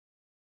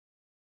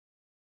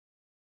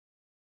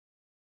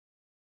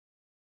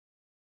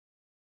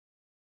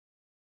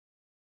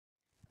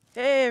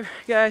Hey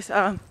guys,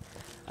 I'm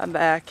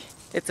back.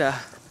 It's a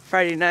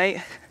Friday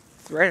night,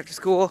 right after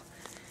school.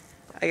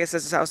 I guess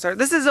this is how it started.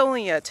 This is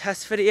only a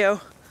test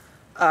video.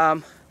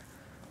 I'm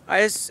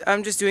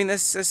just doing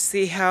this to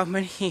see how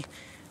many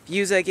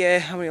views I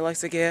get, how many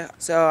likes I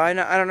get. So I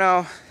don't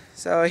know.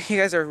 So you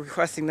guys are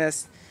requesting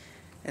this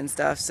and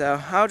stuff.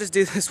 So I'll just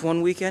do this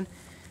one weekend,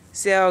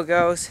 see how it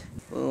goes.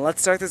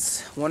 Let's start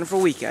this wonderful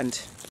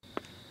weekend.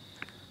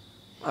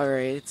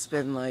 Alright, it's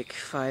been like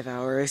 5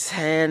 hours,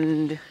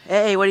 and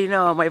hey, what do you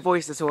know? My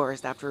voice is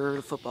hoarse after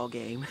the football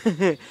game.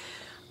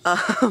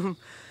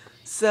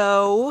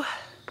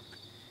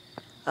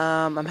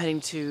 I'm heading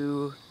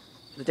to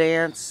the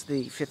dance,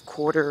 the 5th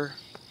quarter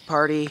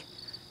party,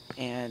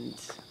 and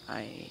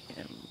I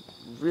am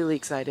really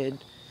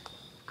excited.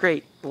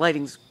 Great, the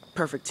lighting's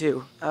perfect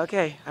too.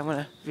 Okay, I'm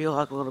gonna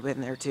vlog a little bit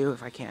in there too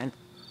if I can.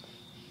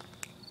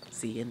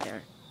 See you in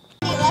there.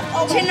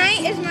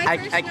 Tonight is my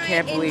first I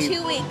can't night believe, in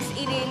 2 weeks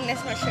eating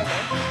this much sugar.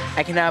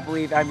 I cannot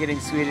believe I'm getting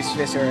Swedish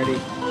fish already.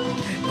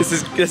 This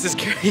is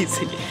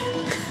crazy.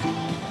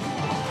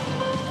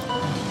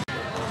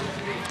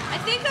 I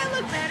think I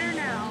look better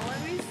now.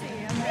 Let me see.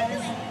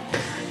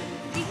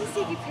 You can see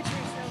your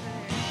pictures over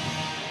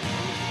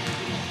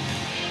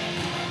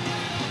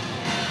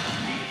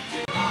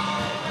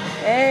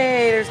there.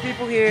 Hey, there's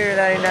people here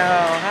that I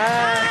know.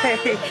 Hi.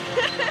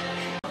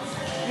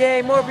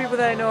 Yay, more people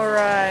that I know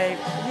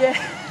arrived.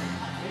 Yeah.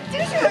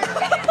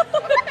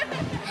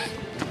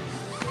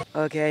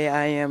 Okay,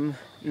 I am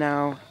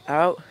now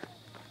out.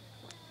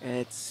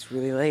 It's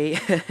really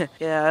late.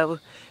 Yeah,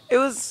 it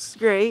was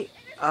great.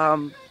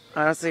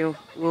 Honestly, we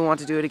want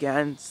to do it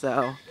again,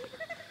 so.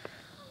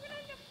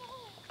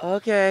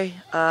 Okay,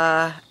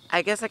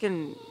 I guess I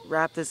can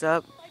wrap this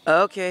up.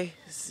 Okay,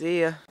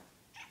 see ya.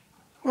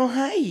 Well,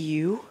 hi,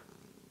 you.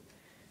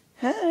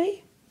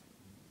 Hi.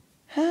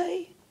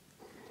 Hi.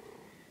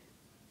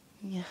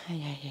 Yeah.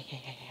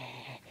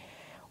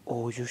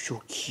 Oh, you're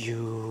so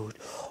cute.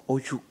 Oh,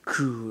 you're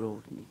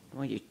cute.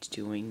 What are you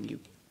doing, you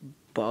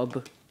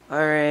bub?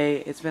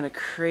 Alright, it's been a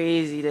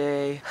crazy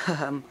day.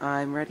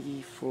 I'm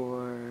ready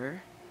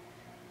for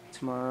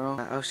tomorrow.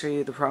 I'll show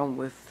you the problem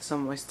with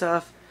some of my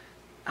stuff.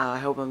 I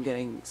hope I'm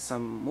getting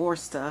some more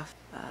stuff.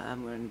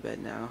 I'm going to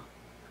bed now.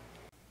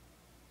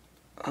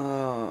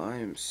 Oh, I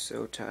am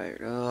so tired.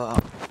 Oh.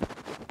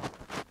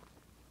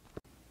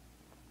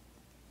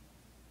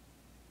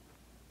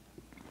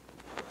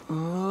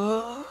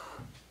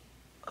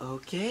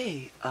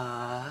 Okay,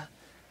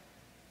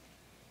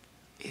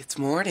 it's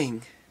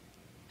morning.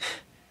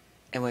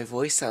 And my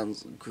voice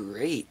sounds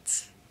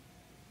great.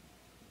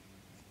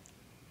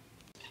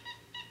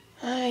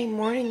 Hi,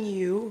 morning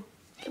you.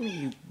 Come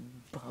here, you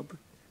bub.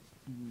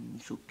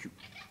 You're so cute.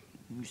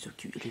 You're so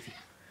cute, Olivia.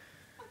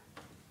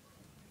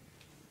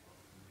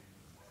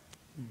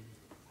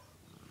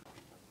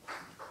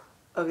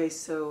 Okay,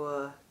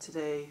 so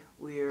today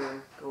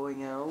we're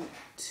going out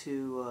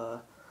to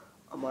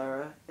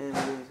Amara and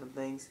doing some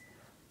things.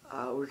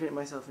 We're getting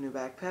myself a new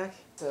backpack.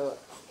 So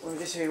let me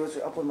just show you what's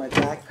up with my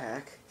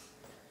backpack.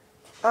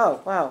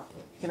 Oh, wow.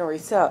 You can already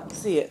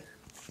see it.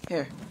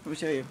 Here, let me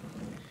show you.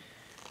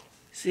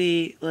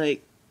 See,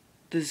 like,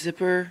 the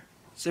zipper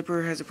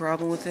has a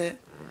problem with it.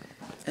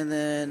 And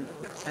then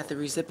I have to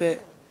rezip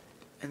it.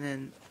 And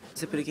then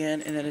zip it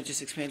again. And then it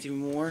just expands even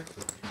more.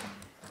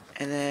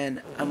 And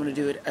then I'm going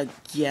to do it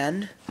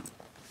again.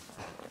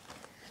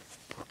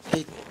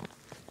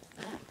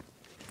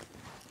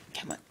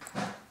 Come on.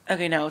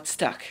 Okay, now it's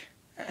stuck.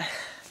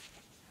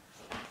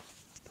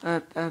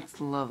 That's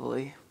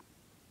lovely.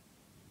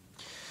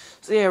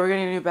 So yeah, we're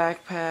getting a new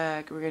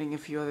backpack, we're getting a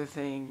few other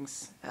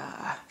things.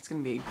 It's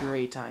gonna be a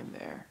great time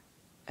there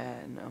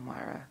in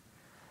Elmira.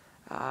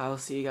 I'll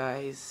see you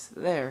guys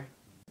there.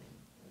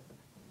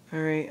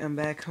 Alright, I'm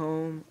back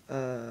home,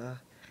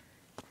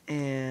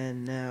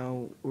 and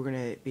now we're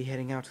gonna be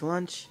heading out to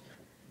lunch,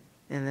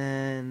 and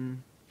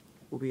then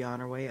we'll be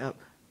on our way up.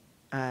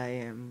 I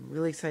am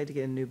really excited to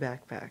get a new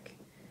backpack,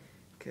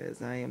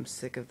 because I am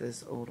sick of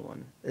this old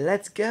one.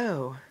 Let's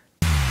go!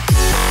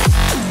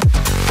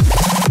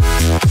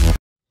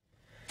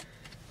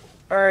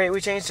 Alright,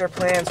 we changed our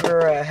plans.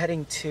 We're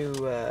heading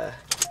to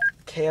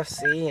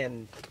KFC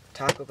and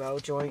Taco Bell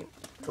joint.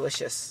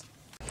 Delicious.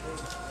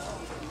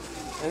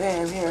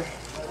 Okay, I'm here.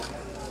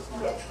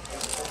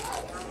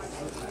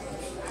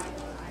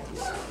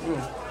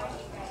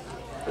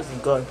 This is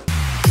good.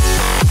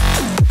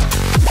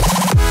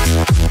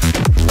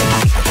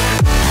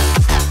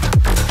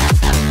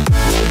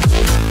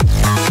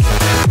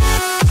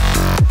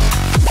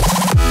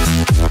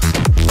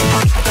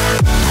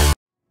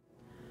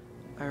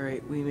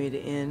 Alright, we made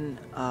it in,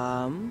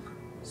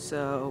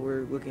 so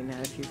we're looking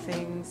at a few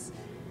things,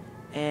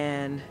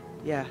 and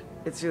yeah,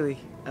 it's really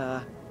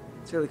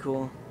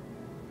cool.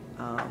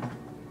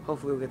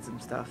 Hopefully we'll get some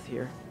stuff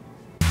here.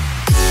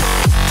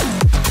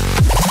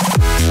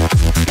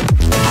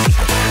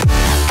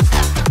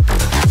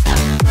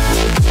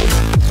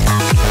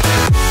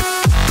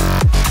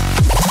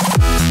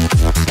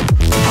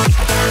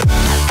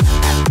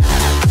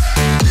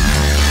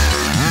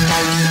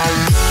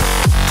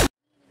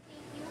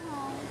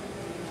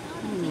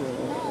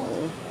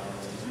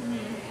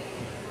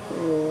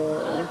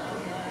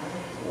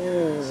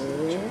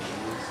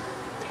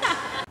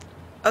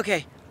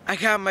 Okay, I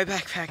got my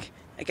backpack.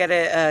 I got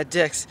it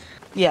Dick's.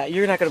 Yeah,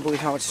 you're not gonna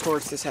believe how much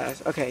storage this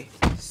has. Okay,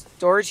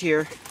 storage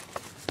here,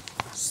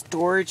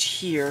 storage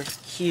here,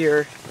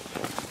 here,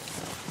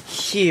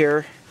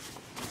 here,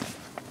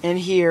 and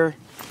here,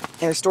 and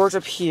there's storage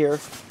up here,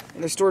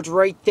 and there's storage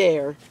right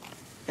there,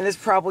 and this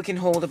probably can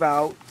hold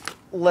about,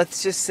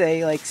 let's just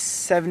say, like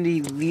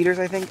 70 liters,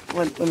 I think.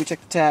 Let me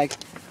check the tag.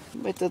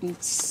 It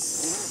doesn't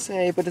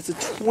say, but it's a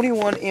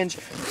 21-inch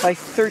by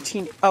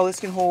 13. Oh, this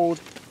can hold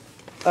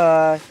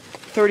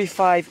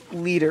 35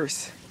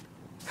 liters.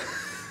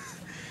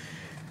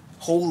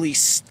 Holy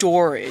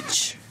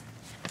storage.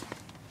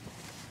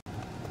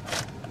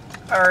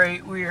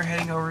 Alright, we are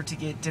heading over to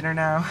get dinner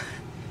now.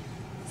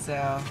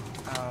 So,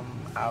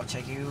 I'll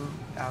check in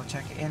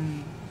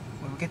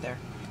when we get there.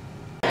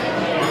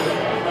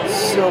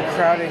 So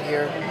crowded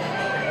here.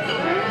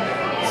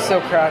 So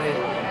crowded.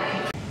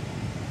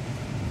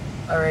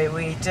 Alright,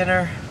 we ate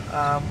dinner.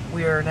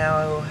 We are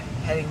now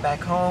heading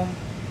back home.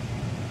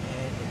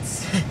 And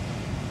it's,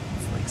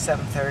 it's like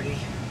 7:30.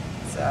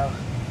 So,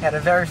 had a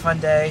very fun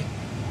day.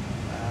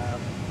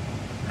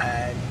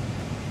 And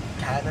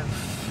kind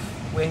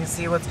of waiting to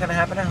see what's going to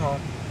happen at home.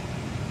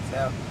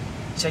 So,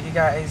 check you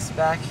guys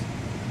back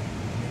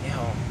when we get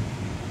home.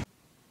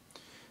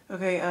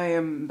 Okay, I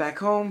am back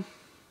home.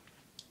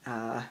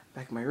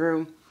 Back in my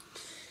room.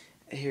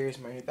 Here's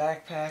my new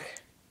backpack.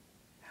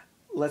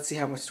 Let's see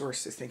how much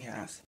storage this thing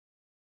has.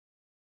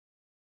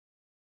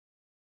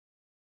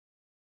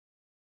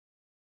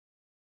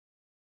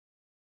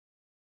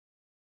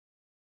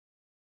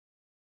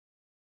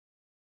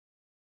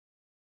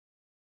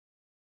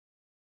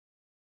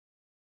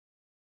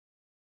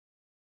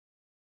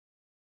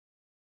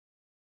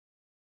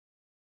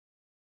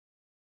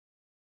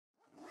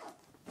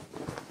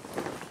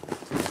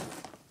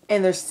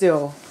 And there's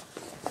still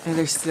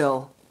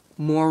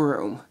more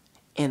room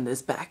in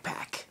this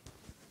backpack.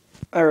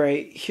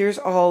 Alright, here's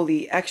all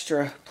the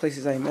extra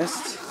places I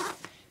missed,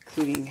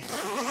 including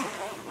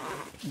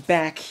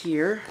back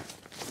here,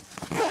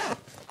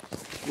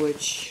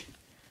 which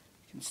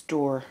can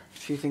store a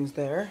few things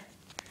there.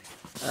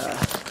 I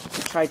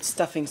tried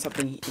stuffing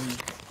something in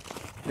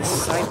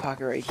this side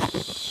pocket right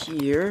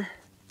here.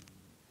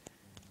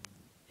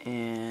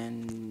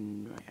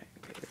 And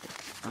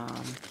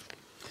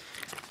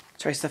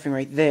try stuffing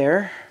right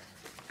there.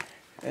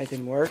 That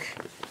didn't work.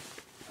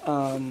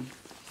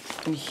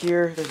 In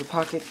here, there's a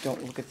pocket.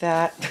 Don't look at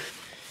that.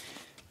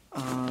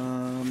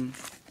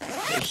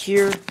 Right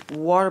here,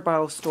 water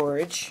bottle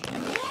storage.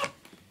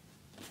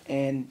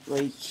 And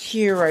right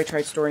here, I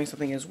tried storing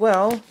something as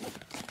well.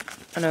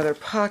 Another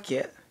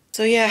pocket.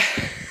 So yeah,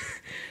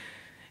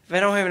 if I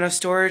don't have enough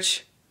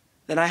storage,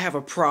 then I have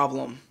a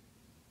problem.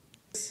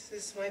 This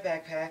is my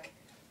backpack.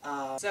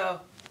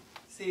 So,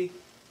 see,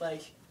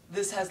 like,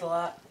 this has a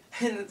lot.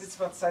 And it's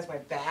about the size of my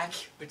back,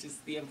 which is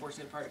the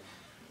unfortunate part.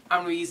 I'm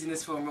going to be using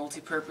this for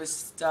multi-purpose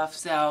stuff,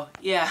 so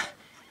yeah,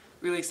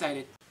 really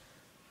excited.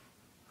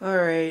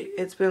 Alright,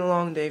 it's been a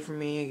long day for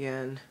me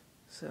again,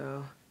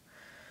 so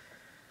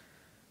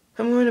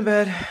I'm going to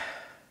bed.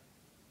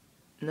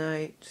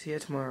 Night, see you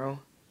tomorrow.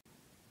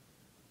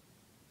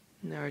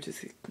 Now I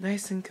just get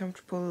nice and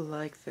comfortable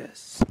like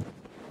this.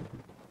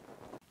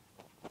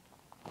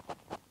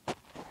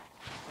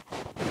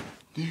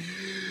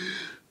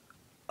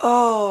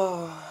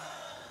 Oh,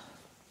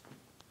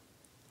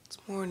 it's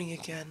morning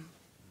again.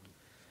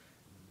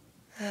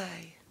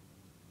 Hi.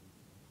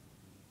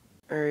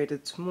 Alright,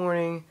 it's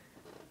morning.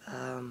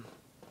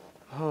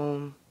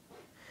 Home.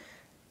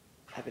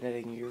 I've been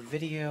editing your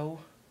video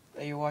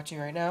that you're watching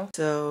right now.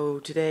 So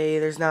today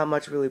there's not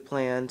much really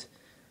planned.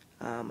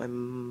 I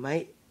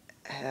might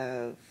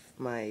have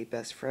my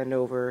best friend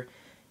over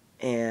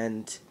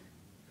and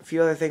a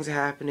few other things are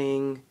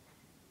happening,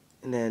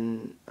 and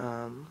then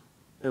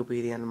it'll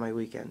be the end of my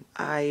weekend.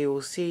 I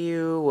will see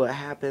you what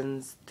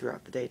happens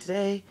throughout the day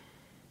today,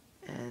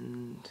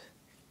 and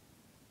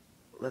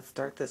let's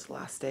start this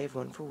last day of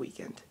One for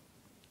Weekend.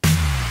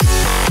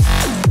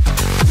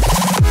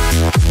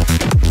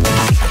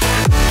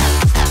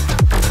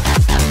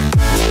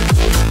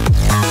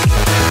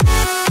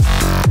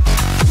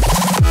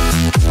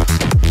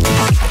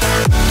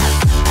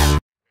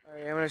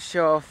 Alright, I'm going to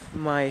show off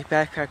my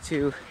backpack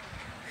to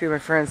a few of my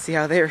friends, see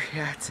how they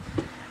react.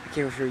 I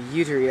can't wait for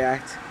you to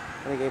react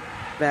when I get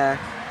back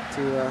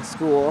to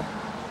school.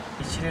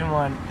 She didn't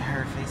want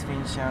her face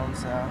being shown,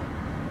 so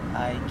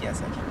I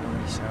guess I can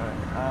really show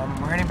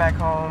it. We're heading back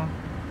home.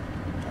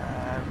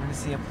 We're going to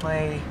see a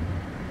play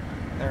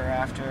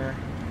thereafter.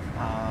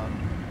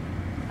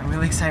 I'm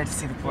really excited to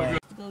see the play.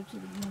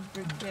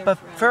 But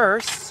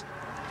first,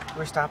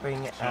 we're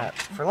stopping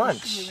for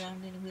lunch.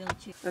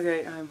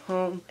 Okay, I'm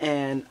home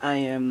and I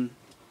am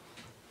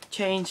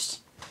changed.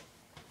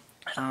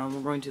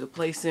 We're going to the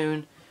play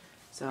soon,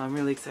 so I'm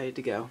really excited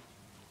to go.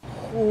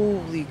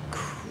 Holy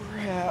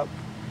crap.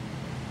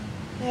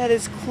 That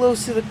is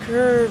close to the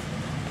curve.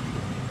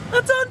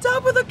 That's on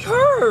top of the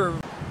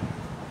curve!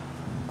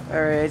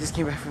 Alright, I just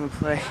came back from the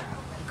play.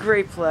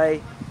 Great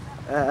play.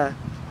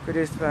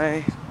 produced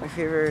by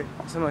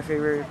some of my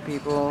favorite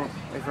people,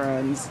 my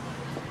friends.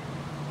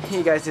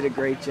 You guys did a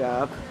great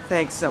job.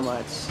 Thanks so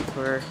much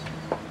for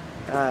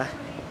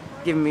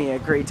giving me a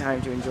great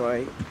time to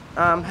enjoy.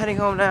 I'm heading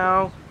home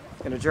now.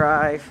 Gonna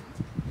drive.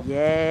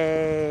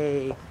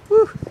 Yay!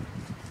 Woo!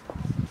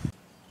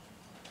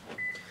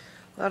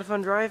 A lot of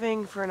fun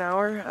driving for an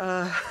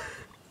hour.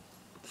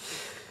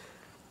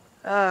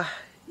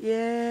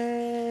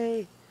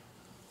 Yay!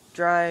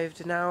 Drive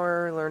an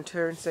hour, learn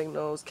turn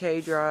signals,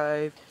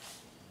 K-drive,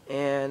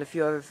 and a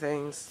few other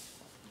things.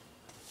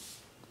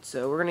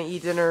 So we're gonna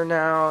eat dinner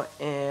now,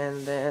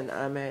 and then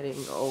I'm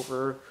heading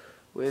over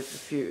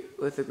with a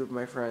group of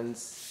my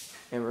friends,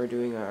 and we're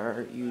doing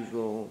our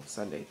usual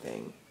Sunday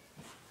thing.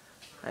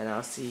 And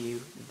I'll see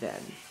you then.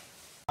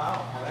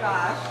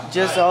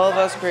 Just all of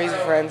us crazy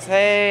friends.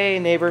 Hey,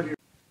 neighbor.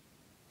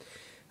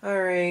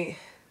 Alright,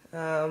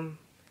 I'm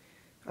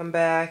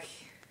back,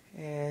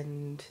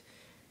 and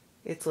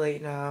it's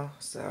late now,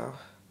 so...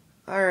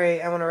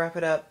 Alright, I want to wrap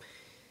it up.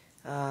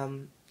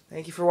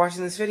 Thank you for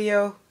watching this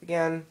video.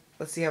 Again,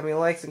 let's see how many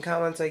likes and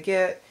comments I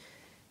get.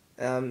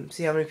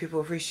 See how many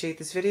people appreciate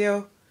this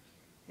video.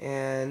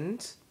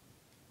 And...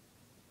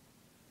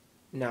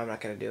 No, I'm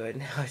not gonna do it.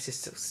 No, it's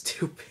just so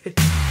stupid.